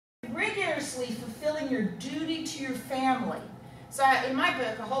rigorously fulfilling your duty to your family. So in my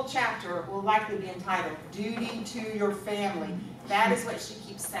book, a whole chapter will likely be entitled, Duty to Your Family. That is what she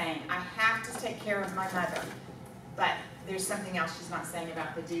keeps saying. I have to take care of my mother. But there's something else she's not saying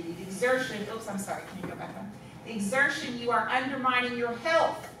about the duty. The exertion, oops, I'm sorry, can you go back on? The exertion, you are undermining your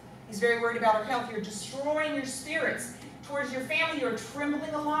health. He's very worried about her health. You're destroying your spirits. Towards your family, you're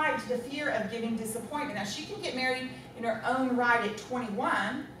trembling alive to the fear of giving disappointment. Now, she can get married in her own right at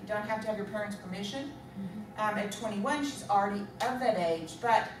 21. You don't have to have your parents' permission. At 21, she's already of that age,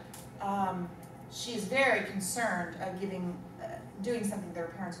 but she is very concerned of doing something that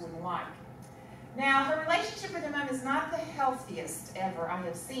her parents wouldn't like. Now, her relationship with her mom is not the healthiest ever I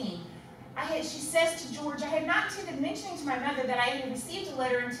have seen. She says to George, I had not intended mentioning to my mother that I had received a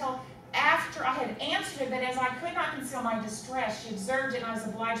letter until after I had answered it, but as I could not conceal my distress, she observed it and I was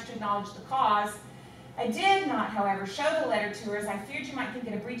obliged to acknowledge the cause. I did not, however, show the letter to her, as I feared you might think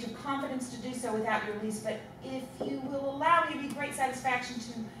it a breach of confidence to do so without your lease, but if you will allow me, it would be great satisfaction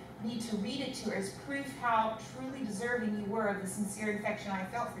to me to read it to her as proof how truly deserving you were of the sincere affection I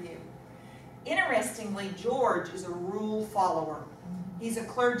felt for you. Interestingly, George is a rule follower. He's a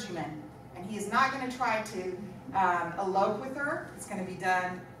clergyman, and he is not going to try to elope with her. It's going to be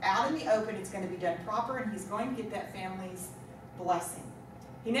done out in the open. It's going to be done proper, and he's going to get that family's blessing.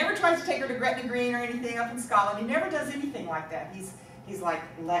 He never tries to take her to Gretna Green or anything up in Scotland. He never does anything like that. He's like,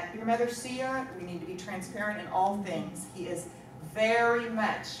 let your mother see you. We need to be transparent in all things. He is very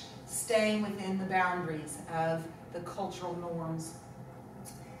much staying within the boundaries of the cultural norms.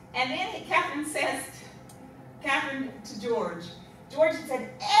 And then Catherine says, to George said,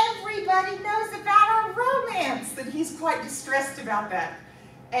 everybody knows about our romance, that he's quite distressed about that.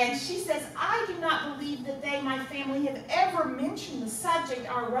 And she says, I do not believe that they, my family, have ever mentioned the subject,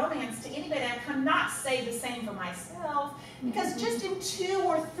 our romance, to anybody. I cannot say the same for myself, because just in 2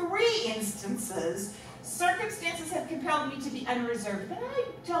 or 3 instances, circumstances have compelled me to be unreserved. But I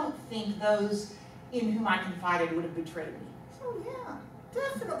don't think those in whom I confided would have betrayed me. So yeah,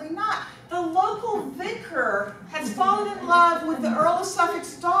 definitely not. The local vicar has fallen in love with the Earl of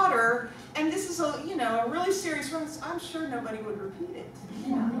Suffolk's daughter, and this is a really serious romance. I'm sure nobody would repeat it.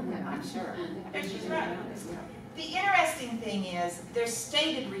 Yeah, I'm sure. And she's right. The interesting thing is, there's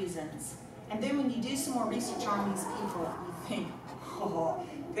stated reasons, and then when you do some more research on these people, you think, oh,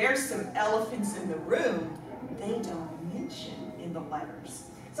 there's some elephants in the room they don't mention in the letters.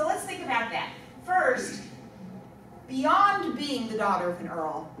 So let's think about that. First, beyond being the daughter of an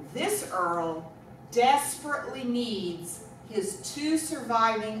earl, this earl desperately needs his 2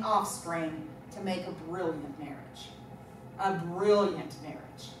 surviving offspring to make a brilliant marriage. A brilliant marriage.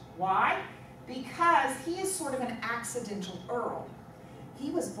 Why? Because he is sort of an accidental earl.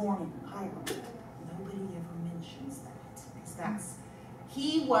 He was born in Ireland. Nobody ever mentions that, because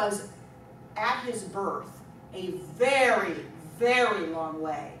he was, at his birth, a very, very long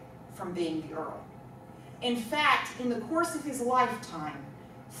way from being the earl. In fact, in the course of his lifetime,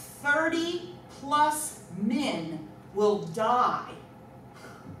 30+ men will die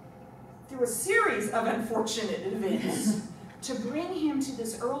through a series of unfortunate events to bring him to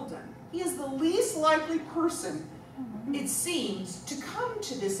this earldom. He is the least likely person, it seems, to come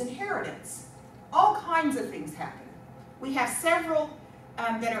to this inheritance. All kinds of things happen. We have several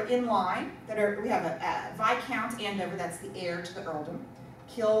that are in line. We have a Viscount Andover, that's the heir to the earldom,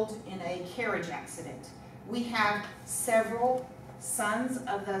 killed in a carriage accident. We have several sons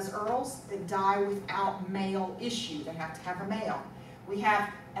of those earls that die without male issue. They have to have a male. We have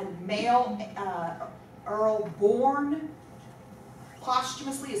a male earl born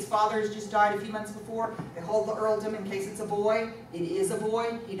posthumously. His father has just died a few months before. They hold the earldom in case it's a boy. It is a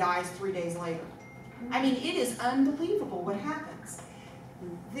boy. He dies 3 days later. I mean, it is unbelievable what happens.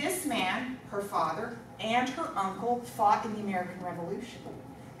 This man, her father, and her uncle fought in the American Revolution.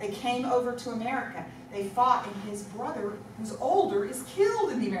 They came over to America. They fought, and his brother, who's older, is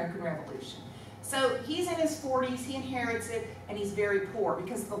killed in the American Revolution. So he's in his 40s, he inherits it, and he's very poor,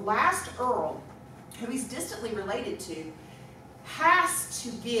 because the last earl, who he's distantly related to, has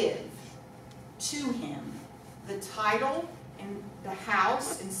to give to him the title and the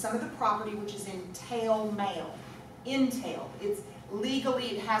house and some of the property, which is in tail male. It's legally,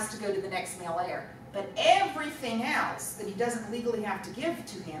 it has to go to the next male heir. But everything else that he doesn't legally have to give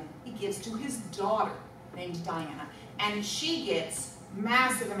to him, he gives to his daughter, named Diana. And she gets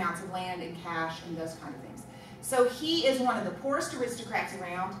massive amounts of land and cash and those kind of things. So he is one of the poorest aristocrats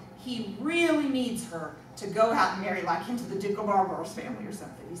around. He really needs her to go out and marry like into the Duke of Marlborough's family or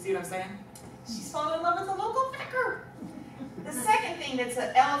something. You see what I'm saying? She's fallen in love with a local vicar. The second thing that's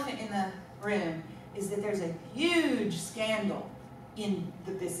an elephant in the room is that there's a huge scandal in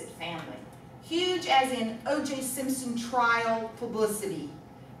the Bisset family. Huge as in O.J. Simpson trial publicity.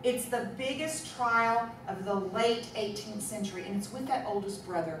 It's the biggest trial of the late 18th century, and it's with that oldest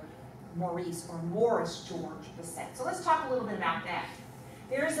brother, Maurice, or Morris George Bisset. So let's talk a little bit about that.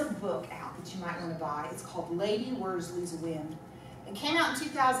 There's a book out that you might want to buy. It's called Lady Worsley's Wind. It came out in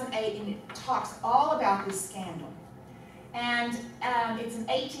 2008, and it talks all about this scandal. And it's an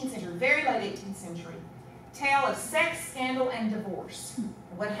 18th century, very late 18th century, tale of sex, scandal, and divorce. And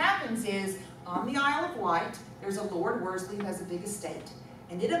what happens is, on the Isle of Wight, there's a Lord Worsley who has a big estate,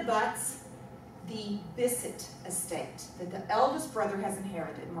 and it abuts the Bisset estate that the eldest brother has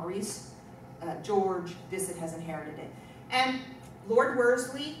inherited. Maurice George Bisset has inherited it. And Lord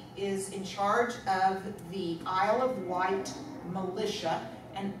Worsley is in charge of the Isle of Wight militia,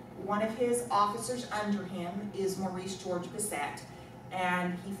 and one of his officers under him is Maurice George Bisset.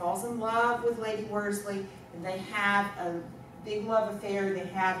 And he falls in love with Lady Worsley, and they have a big love affair. They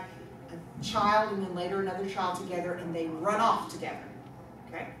have a child, and then later another child together, and they run off together.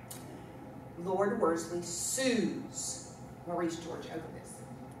 Okay? Lord Worsley sues Maurice George over this.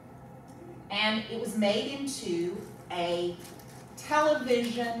 And it was made into a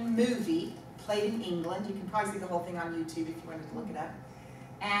television movie played in England. You can probably see the whole thing on YouTube if you wanted to look it up.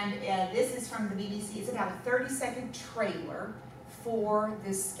 And this is from the BBC. It's about a 30-second trailer for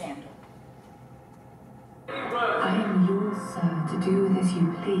this scandal. I am yours, sir, to do with as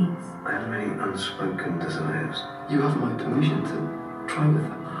you please. I have many unspoken desires. You have my permission to try with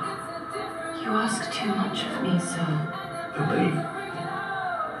them. You ask too much of me, sir. Obey.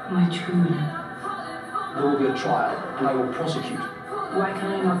 My true love. There will be a trial, and I will prosecute. Why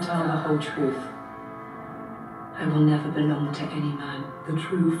can I not tell the whole truth? I will never belong to any man. The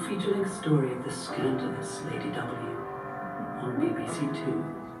true feature-length story of the scandalous Lady W. on BBC Two.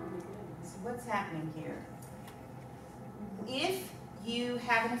 So what's happening here? If you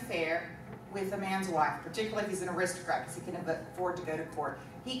have an affair with a man's wife, particularly if he's an aristocrat, because he can afford to go to court,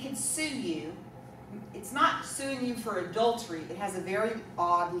 he could sue you. It's not suing you for adultery. It has a very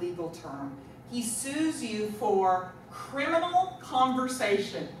odd legal term. He sues you for criminal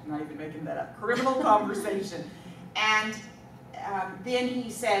conversation. I'm not even making that up. Criminal conversation. And then he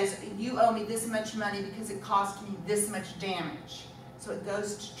says, you owe me this much money because it cost me this much damage. So it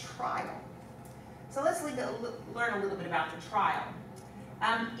goes to trial. So let's learn a little bit about the trial.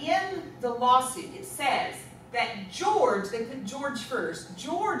 In the lawsuit, it says that George, they put George first,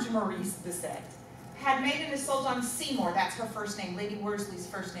 George Maurice Bisset, had made an assault on Seymour. That's her first name. Lady Worsley's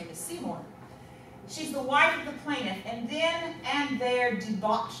first name is Seymour. She's the wife of the plaintiff, and then and there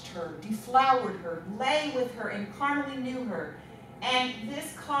debauched her, deflowered her, lay with her, and carnally knew her. And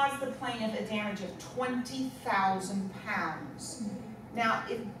this caused the plaintiff a damage of £20,000. Now,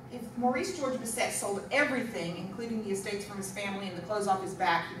 if Maurice George Bisset sold everything, including the estates from his family and the clothes off his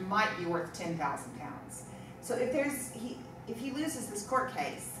back, he might be worth £10,000. So if he loses this court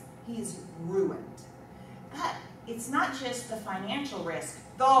case, he's ruined. But it's not just the financial risk.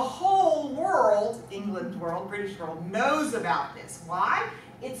 The whole world, England world, British world, knows about this. Why?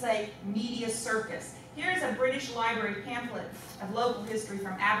 It's a media circus. Here's a British Library pamphlet of local history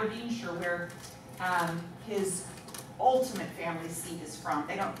from Aberdeenshire, where his ultimate family seat is from.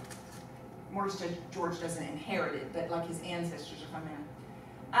 They don't, Maurice George doesn't inherit it, but like his ancestors are from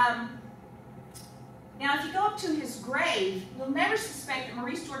there. Now, if you go up to his grave, you'll never suspect that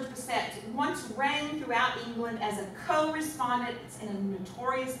Maurice George Bisset once rang throughout England as a co-respondent in a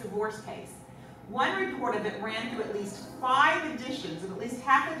notorious divorce case. One report of it ran through at least 5 editions of at least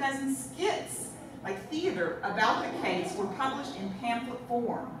half a dozen skits, like theater, about the case were published in pamphlet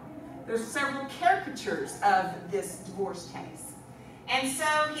form. There's several caricatures of this divorce case. And so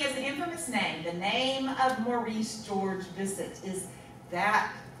he has an infamous name. The name of Maurice George Bisset is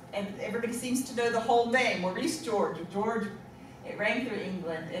that, and everybody seems to know the whole name, Maurice George. George, it rang through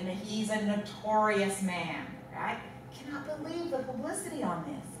England, and he's a notorious man, right? Cannot believe the publicity on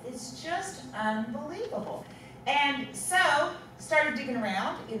this. It's just unbelievable. And so, started digging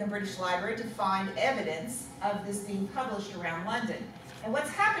around in the British Library to find evidence of this being published around London. And what's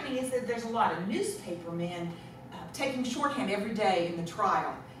happening is that there's a lot of newspapermen taking shorthand every day in the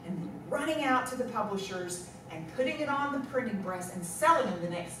trial and running out to the publishers and putting it on the printing press and selling them the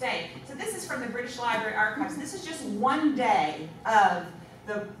next day. So this is from the British Library archives. This is just one day of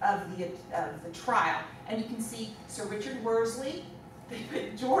the trial. And you can see Sir Richard Worsley. They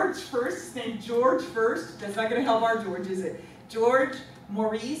put George first, his name George first. That's not going to help our George, is it? George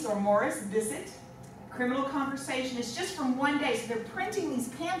Maurice or Morris Bisset. Criminal conversation. It's just from one day. So they're printing these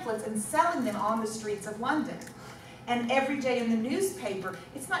pamphlets and selling them on the streets of London. And every day in the newspaper,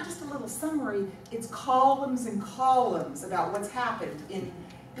 it's not just a little summary, it's columns and columns about what's happened.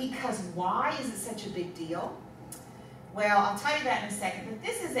 Because why is it such a big deal? Well, I'll tell you that in a second, but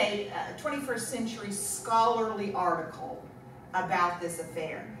this is a 21st century scholarly article about this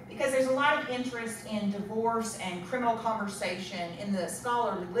affair, because there's a lot of interest in divorce and criminal conversation in the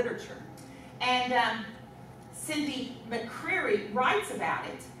scholarly literature. And Cindy McCreary writes about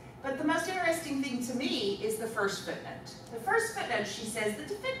it, but the most interesting thing to me is the first footnote. The first footnote, she says, the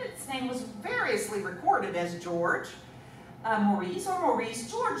defendant's name was variously recorded as George Maurice or Maurice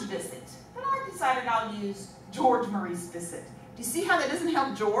George Bisset, but I decided I'll use George Maurice Bisset. Do you see how that doesn't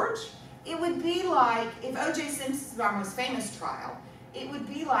help George? It would be like, if O.J. Simpson's our most famous trial, it would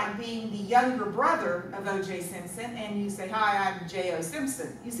be like being the younger brother of O.J. Simpson, and you say, hi, I'm J.O.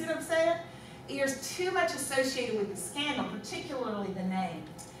 Simpson. You see what I'm saying? There's too much associated with the scandal, particularly the name.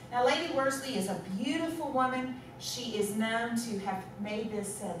 Now, Lady Worsley is a beautiful woman. She is known to have made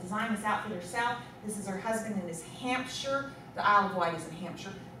this, designed this outfit herself. This is her husband in his Hampshire. The Isle of Wight is in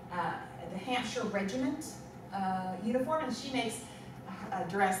Hampshire. The Hampshire Regiment uniform, and she makes a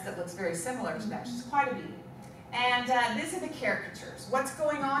dress that looks very similar to that. She's quite a beauty. And these are the caricatures. What's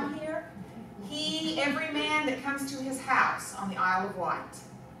going on here? Every man that comes to his house on the Isle of Wight,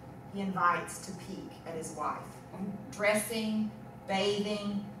 he invites to peek at his wife. Dressing,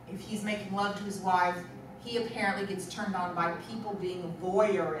 bathing, if he's making love to his wife, he apparently gets turned on by people being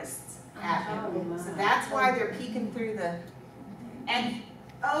voyeurists at him. So that's why they're peeking through the... And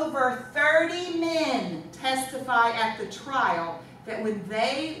over 30 men testify at the trial that when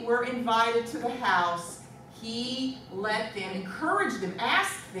they were invited to the house, he let them, encouraged them,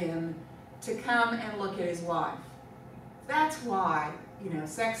 asked them to come and look at his wife. That's why,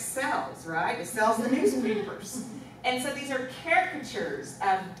 sex sells, right? It sells the newspapers. And so these are caricatures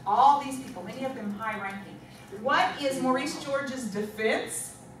of all these people, many of them high-ranking. What is Maurice George's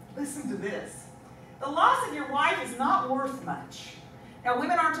defense? Listen to this. The loss of your wife is not worth much. Now,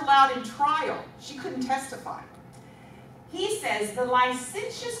 women aren't allowed in trial. She couldn't testify. He says the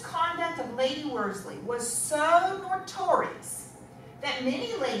licentious conduct of Lady Worsley was so notorious that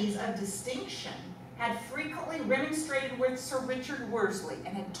many ladies of distinction had frequently remonstrated with Sir Richard Worsley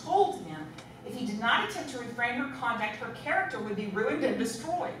and had told him if he did not attempt to refrain her conduct, her character would be ruined and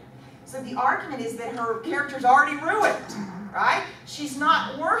destroyed. So the argument is that her character's already ruined, right? She's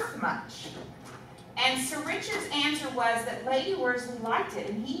not worth much. And Sir Richard's answer was that Lady Worsley liked it,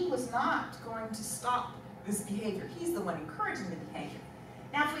 and he was not going to stop this behavior. He's the one encouraging the behavior.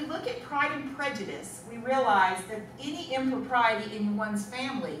 Now, if we look at Pride and Prejudice, we realize that any impropriety in one's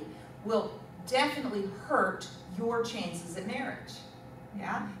family will definitely hurt your chances at marriage.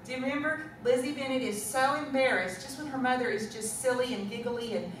 Yeah? Do you remember? Lizzie Bennet is so embarrassed just when her mother is just silly and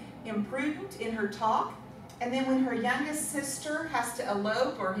giggly and imprudent in her talk. And then when her youngest sister has to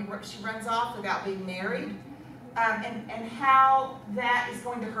elope or she runs off without being married, and how that is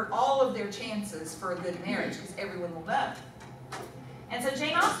going to hurt all of their chances for a good marriage because everyone will know. And so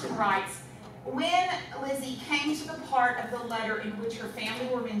Jane Austen writes, when Lizzie came to the part of the letter in which her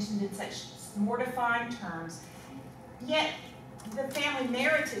family were mentioned in such mortifying terms, yet the family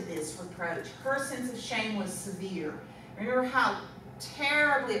merited this reproach. Her sense of shame was severe. Remember how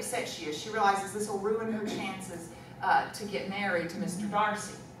terribly upset she is. She realizes this will ruin her chances to get married to Mr.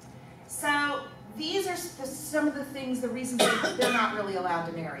 Darcy. So these are some of the things, the reasons that they're not really allowed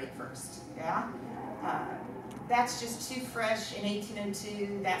to marry at first. Yeah? That's just too fresh in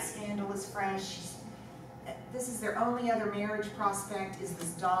 1802. That scandal is fresh. This is their only other marriage prospect is this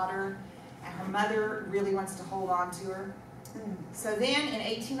daughter, and her mother really wants to hold on to her. So then in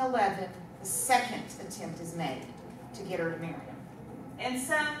 1811, the second attempt is made to get her to marry him. And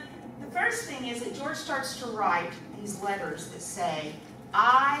so the first thing is that George starts to write these letters that say,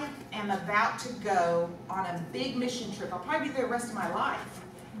 I am about to go on a big mission trip. I'll probably be there the rest of my life.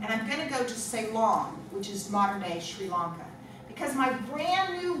 And I'm going to go to Ceylon, which is modern-day Sri Lanka. Because my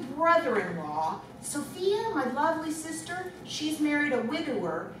brand new brother-in-law, Sophia, my lovely sister, she's married a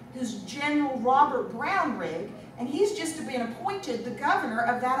widower who's General Robert Brownrigg, and he's just been appointed the governor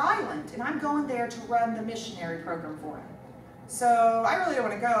of that island. And I'm going there to run the missionary program for him. So I really don't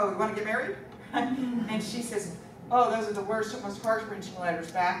want to go. You want to get married? And she says, oh, those are the worst, most heart-wrenching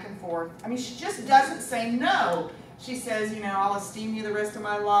letters, back and forth. I mean, she just doesn't say no. She says, I'll esteem you the rest of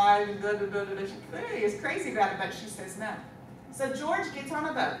my life, and da, da, da, da, da. She is crazy about it, but she says no. So George gets on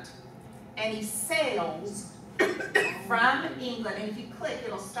a boat, and he sails from England, and if you click,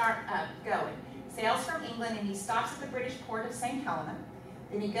 it'll start going. Sails from England, and he stops at the British port of St. Helena.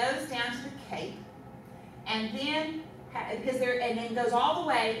 Then he goes down to the Cape, and then, and then goes all the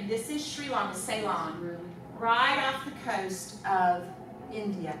way, this is Sri Lanka, Ceylon. right off the coast of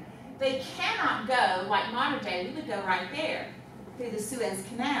India. They cannot go, like modern day, we would go right there through the Suez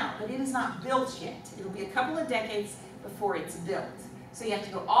Canal, but it is not built yet. It'll be a couple of decades before it's built. So you have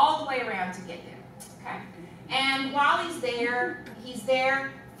to go all the way around to get there, okay? And while he's there, he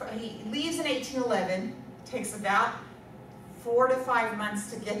leaves in 1811, takes about 4 to 5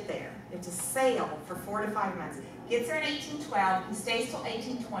 months to get there. It's a sail for 4 to 5 months. Gets there in 1812, he stays till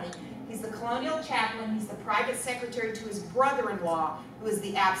 1820. He's the colonial chaplain, he's the private secretary to his brother-in-law, who is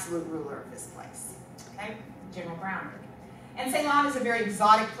the absolute ruler of this place, okay? General Brownrigg. And Ceylon is a very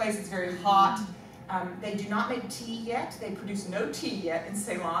exotic place, it's very hot. They do not make tea yet, they produce no tea yet in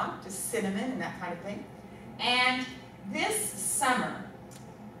Ceylon, just cinnamon and that kind of thing. And this summer,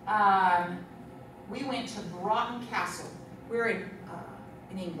 we went to Broughton Castle. We're in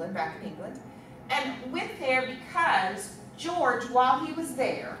England, back in England, and went there because George, while he was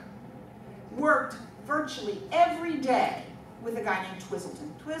there, worked virtually every day with a guy named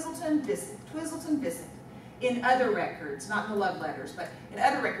Twistleton. Twistleton, Bisset, Twistleton, Bisset. In other records, not in the love letters, but in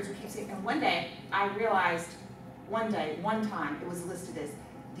other records we keep seeing. And one day, I realized, one time, it was listed as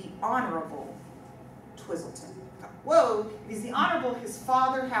the Honorable Twistleton. Whoa, is the Honorable, his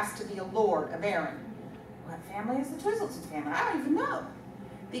father has to be a lord, a baron. What family is the Twistleton family? I don't even know.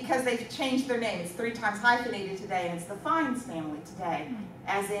 Because they've changed their name. It's 3 times hyphenated today, and it's the Fiennes family today.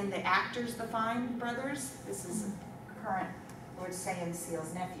 As in the actors, the Fiennes brothers. This is current Lord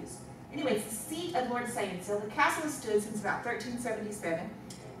Sayenseal's nephews. Anyway, it's the seat of Lord Sayenseal. The castle has stood since about 1377.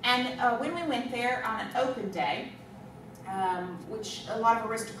 And when we went there on an open day, which a lot of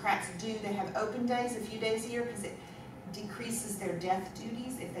aristocrats do, they have open days a few days a year because it decreases their death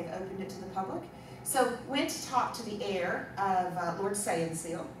duties if they've opened it to the public. So went to talk to the heir of Lord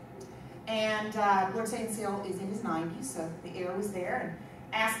Sayenseal. And Lord Sayenseal is in his 90s, so the heir was there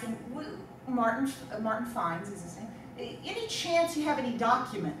and asking, Martin Fiennes is his name, any chance you have any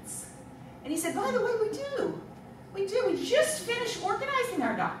documents? And he said, by the way, we do. We do. We just finished organizing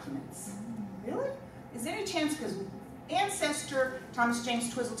our documents. Really? Is there any chance, because ancestor Thomas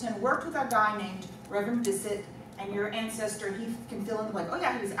James Twistleton worked with a guy named Reverend Bisset, and your ancestor, he can fill in the blank. Oh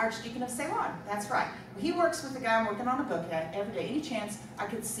yeah, he was Archdeacon of Ceylon. That's right. Well, he works with the guy I'm working on a book at every day. Any chance I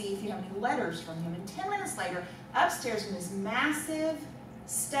could see if you have any letters from him? And 10 minutes later, upstairs in this massive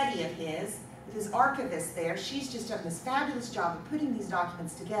study of his, with his archivist there, she's just done this fabulous job of putting these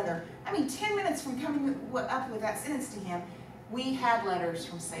documents together. I mean, 10 minutes from coming up with that sentence to him, we had letters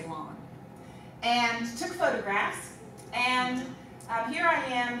from Ceylon. And took photographs, and here I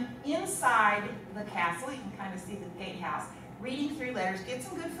am inside the castle. You can kind of see the gatehouse, reading through letters, get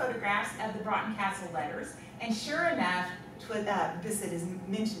some good photographs of the Broughton Castle letters, and sure enough, Bisset is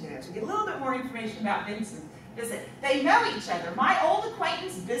mentioned in it. We get a little bit more information about Bisset. They know each other. My old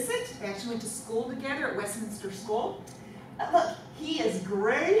acquaintance Bisset, they actually went to school together at Westminster School. Look, he is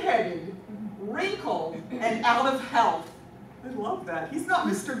gray-headed, wrinkled, and out of health. I love that. He's not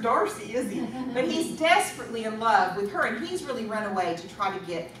Mr. Darcy, is he? But he's desperately in love with her, and he's really run away to try to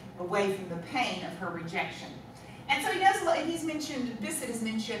get away from the pain of her rejection. And so he does, and he's mentioned, Bisset is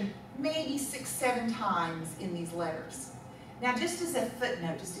mentioned maybe 6, 7 times in these letters. Now, just as a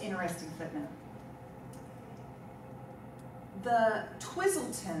footnote, just an interesting footnote, the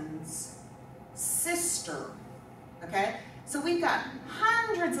Twistletons' sister, okay? So we've got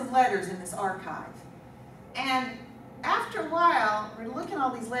hundreds of letters in this archive. And after a while, we're looking at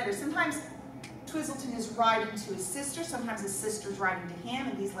all these letters. Sometimes Twistleton is writing to his sister, sometimes his sister's writing to him,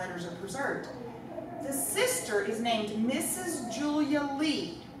 and these letters are preserved. The sister is named Mrs. Julia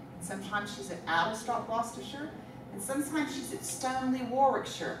Lee. Sometimes she's at Addlestock, Gloucestershire, and sometimes she's at Stoneleigh,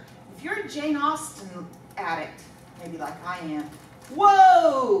 Warwickshire. If you're a Jane Austen addict, maybe like I am,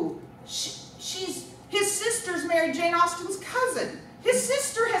 whoa! His sister's married Jane Austen's cousin. His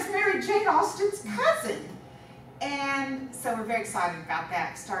sister has married Jane Austen's cousin. And so we're very excited about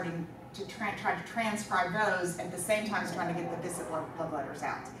that, starting to try to transcribe those at the same time as trying to get the Bisset love letters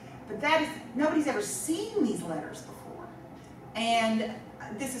out. But that is, nobody's ever seen these letters before. And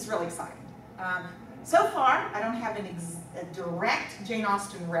this is really exciting. So far, I don't have a direct Jane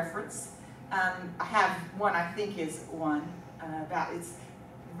Austen reference. I have one, I think is one, about, it's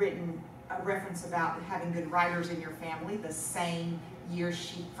written a reference about having good writers in your family the same year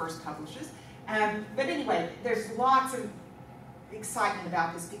she first publishes. But anyway, there's lots of excitement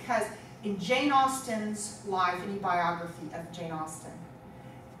about this because in Jane Austen's life, any biography of Jane Austen,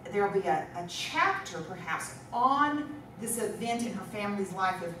 there will be a chapter perhaps on this event in her family's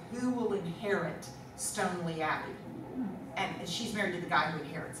life of who will inherit Stoneleigh Abbey. And she's married to the guy who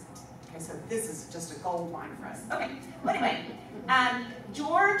inherits it. Okay, so this is just a gold mine for us. Okay, well anyway,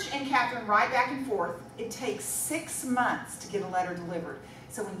 George and Catherine write back and forth. It takes 6 months to get a letter delivered.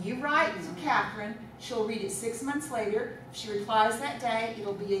 So when you write to Catherine, she'll read it 6 months later. If she replies that day,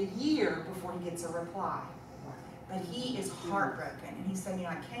 it'll be a year before he gets a reply. But he is heartbroken, and he's saying, you know,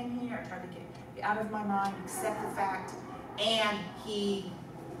 I came here, I tried to get out of my mind, accept the fact, and he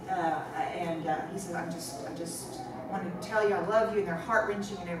says, I just wanted to tell you I love you, and they're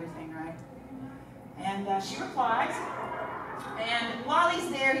heart-wrenching and everything, right? And she replies, and while he's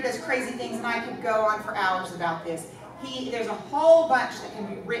there, he does crazy things, and I could go on for hours about this. There's a whole bunch that can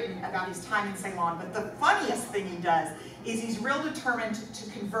be written about his time in Ceylon, but the funniest thing he does is he's real determined to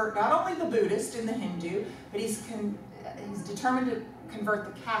convert not only the Buddhist and the Hindu, but he's determined to convert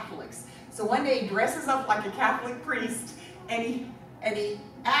the Catholics. So one day he dresses up like a Catholic priest, and he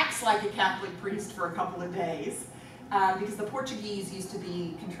acts like a Catholic priest for a couple of days, because the Portuguese used to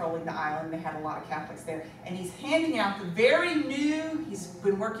be controlling the island. They had a lot of Catholics there, and he's handing out the very new, he's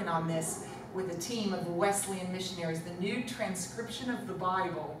been working on this with a team of Wesleyan missionaries, the new transcription of the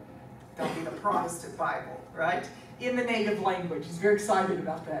Bible. That'll be the Protestant Bible, right? In the native language. He's very excited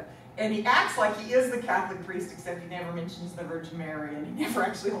about that. And he acts like he is the Catholic priest, except he never mentions the Virgin Mary, and he never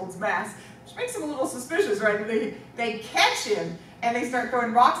actually holds Mass, which makes him a little suspicious, right? They catch him, and they start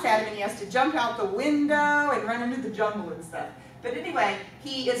throwing rocks at him, and he has to jump out the window and run into the jungle and stuff. But anyway,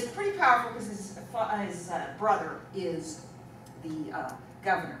 he is pretty powerful because his brother is the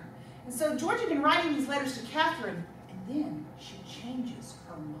governor. And so George had been writing these letters to Catherine, and then she changes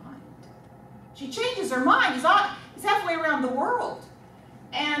her mind. She changes her mind. He's halfway around the world.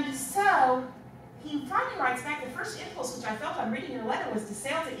 And so he finally writes back, the first impulse which I felt on reading your letter was to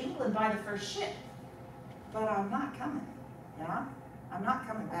sail to England by the first ship. But I'm not coming. Yeah? I'm not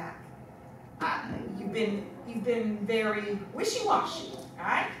coming back. You've been very wishy-washy, all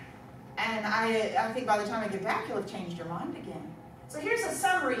right? And I think by the time I get back, you'll have changed your mind again. So here's a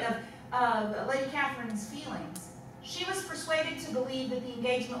summary of Lady Catherine's feelings. She was persuaded to believe that the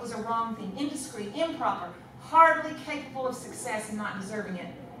engagement was a wrong thing, indiscreet, improper, hardly capable of success and not deserving it.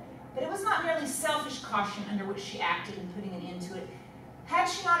 But it was not merely selfish caution under which she acted in putting an end to it. Had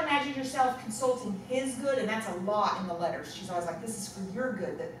she not imagined herself consulting his good, and that's a lot in the letters. She's always like, this is for your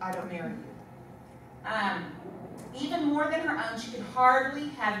good that I don't marry you. Even more than her own, she could hardly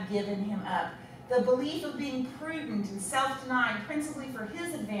have given him up. The belief of being prudent and self-denying, principally for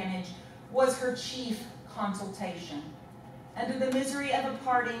his advantage, was her chief consultation. Under the misery of a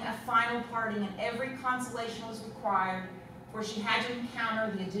parting, a final parting, and every consolation was required, for she had to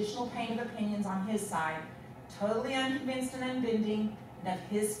encounter the additional pain of opinions on his side, totally unconvinced and unbending, and of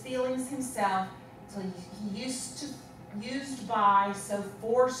his feelings himself, till he used by so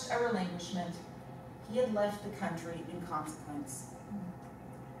forced a relinquishment, he had left the country in consequence.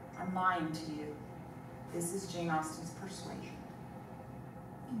 I'm lying to you. This is Jane Austen's Persuasion.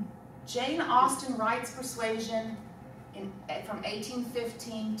 Jane Austen writes Persuasion from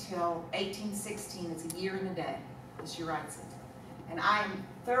 1815 till 1816. It's a year and a day that she writes it. And I am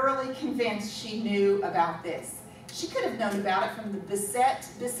thoroughly convinced she knew about this. She could have known about it from the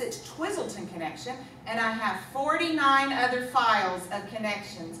Bisset-Twistleton connection, and I have 49 other files of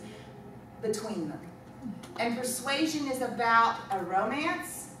connections between them. And Persuasion is about a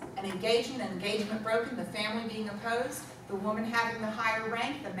romance, an engagement broken, the family being opposed, the woman having the higher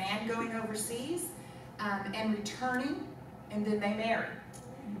rank, the man going overseas, and returning, and then they marry.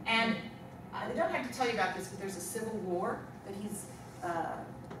 And I don't have to tell you about this, but there's a civil war that he's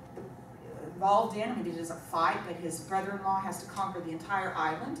involved in. I mean, it is a fight, but his brother-in-law has to conquer the entire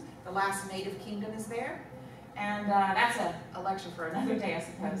island. The last native kingdom is there. And that's a lecture for another day, I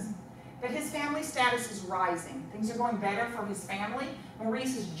suppose. But his family status is rising. Things are going better for his family.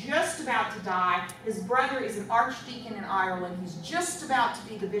 Maurice is just about to die. His brother is an archdeacon in Ireland. He's just about to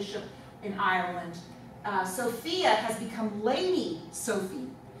be the bishop in Ireland. Sophia has become Lady Sophie.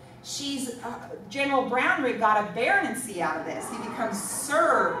 General Brownrigg got a baronetcy out of this. He becomes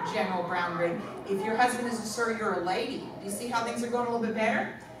Sir General Brownrigg. If your husband is a sir, you're a lady. Do you see how things are going a little bit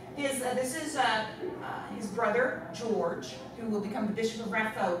better? This is his brother, George, who will become the Bishop of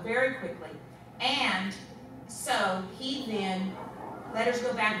Raphoe very quickly. And so he then, letters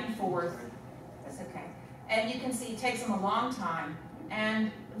go back and forth. That's okay. And you can see it takes him a long time.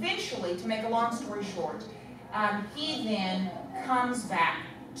 And eventually, to make a long story short, he then comes back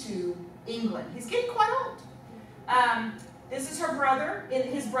to England. He's getting quite old. This is her brother,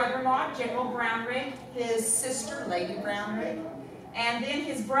 his brother-in-law, General Brownrigg, his sister, Lady Brownrigg. And then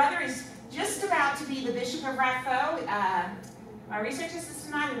his brother is just about to be the Bishop of Raphoe. My research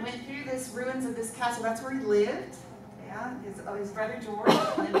assistant and I, we went through the ruins of this castle. That's where he lived. Yeah, his brother George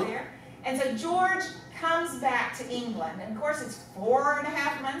lived there. And so George comes back to England, and of course it's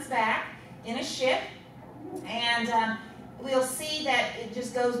 4.5 months back in a ship, and we'll see that it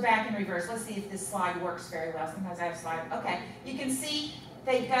just goes back in reverse. Let's see if this slide works very well. Sometimes I have a slide. Okay, you can see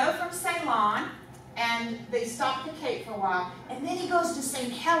they go from Ceylon, and they stop in Cape for a while, and then he goes to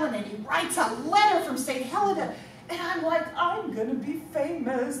St. Helena, and he writes a letter from St. Helena, and I'm like, I'm gonna be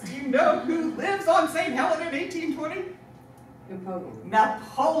famous. Do you know who lives on St. Helena in 1820?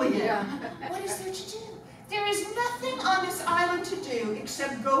 Napoleon. Yeah. What is there to do? There is nothing on this island to do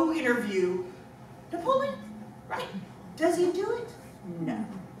except go interview Napoleon, right? Does he do it? No.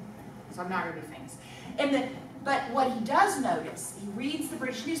 So I'm not going to be famous. But what he does notice, he reads the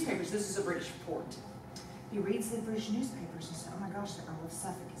British newspapers. This is a British report. He reads the British newspapers and says, oh my gosh, the Earl of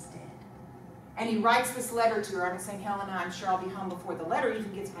Suffolk is dead. And he writes this letter to her. I'm in St. Helena. I'm sure I'll be home before the letter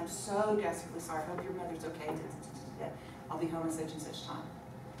even gets. I'm so desperately sorry. I hope your mother's okay. I'll be home at such and such time.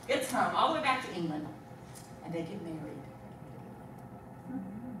 Gets home, all the way back to England, and they get married.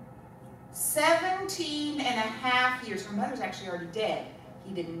 17.5 years. Her mother's actually already dead.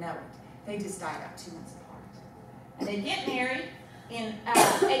 He didn't know it. They just died out 2 months apart. And they get married in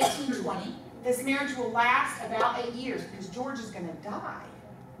 1820. This marriage will last about 8 years because George is going to die.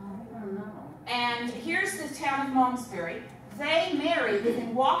 Oh, no. And here's the town of Malmesbury. They married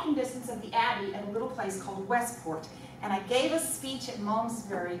within walking distance of the Abbey at a little place called Westport. And I gave a speech at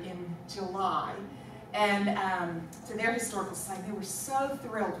Malmesbury in July, and to their historical society. They were so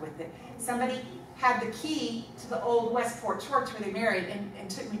thrilled with it. Somebody had the key to the old Westport church where they married and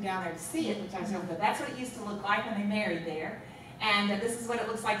took me down there to see it, which I was over. That's what it used to look like when they married there. And this is what it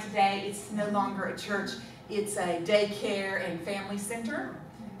looks like today. It's no longer a church. It's a daycare and family center.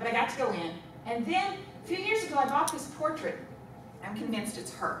 But I got to go in. And then a few years ago, I bought this portrait. I'm convinced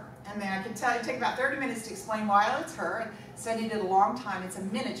it's her. And then I can tell you, take about 30 minutes to explain why it's her. I studied it a long time. It's a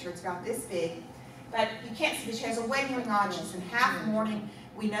miniature. It's about this big. But you can't see that she has a wedding ring on. She's in half mourning.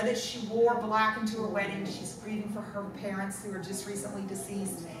 We know that she wore black into her wedding. She's grieving for her parents who are just recently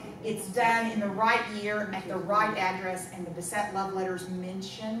deceased. It's done in the right year, at the right address, and the Bisset love letters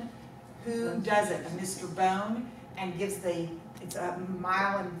mention who does it, a Mr. Bone, and gives it's 1.3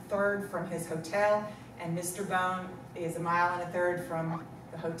 miles from his hotel, and Mr. Bone is 1.3 miles from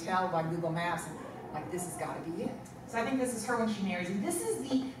the hotel by Google Maps, and like, this has got to be it. So I think this is her when she marries, and this is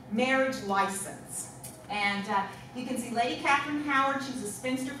the marriage license. And you can see Lady Catherine Howard, she's a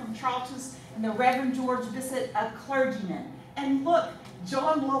spinster from Charlton, and the Reverend George Bisset, a clergyman. And look,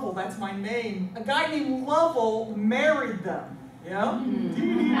 John Lovell, that's my name. A guy named Lovell married them. Yeah? And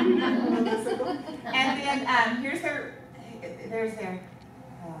then here's there's their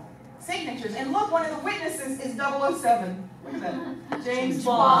signatures. And look, one of the witnesses is 007. Look at that. James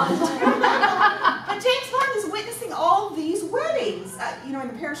Bond. And James Bond is witnessing all these weddings. You know, in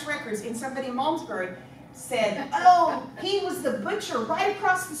the parish records, and somebody in Malmesbury said, oh, he was the butcher right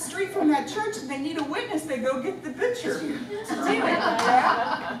across the street from that church, and they need a witness. They go get the butcher to do it.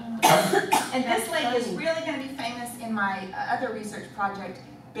 Yeah? And this lady is really going to be famous in my other research project,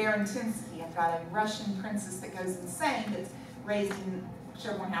 Baron Tinsky. I've got a Russian princess that goes insane that's raised in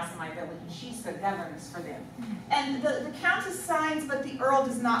Sherborne House in my village, and she's the governess for them. And the Countess signs, but the Earl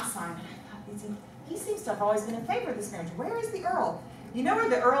does not sign. And I thought, he seems to have always been in favor of this marriage. Where is the Earl? You know where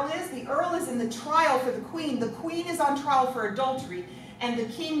the Earl is? The Earl is in the trial for the Queen. The Queen is on trial for adultery, and the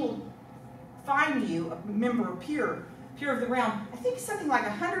King will fine you, a member of peer of the realm, I think something like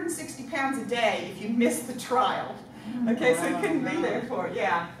 160 pounds a day if you miss the trial. Okay, so he couldn't be there for it.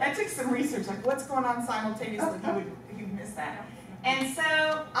 Yeah, that took some research, like what's going on simultaneously if you miss that. And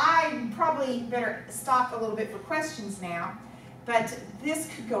so I probably better stop a little bit for questions now, but this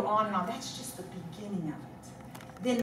could go on and on. That's just the beginning of it.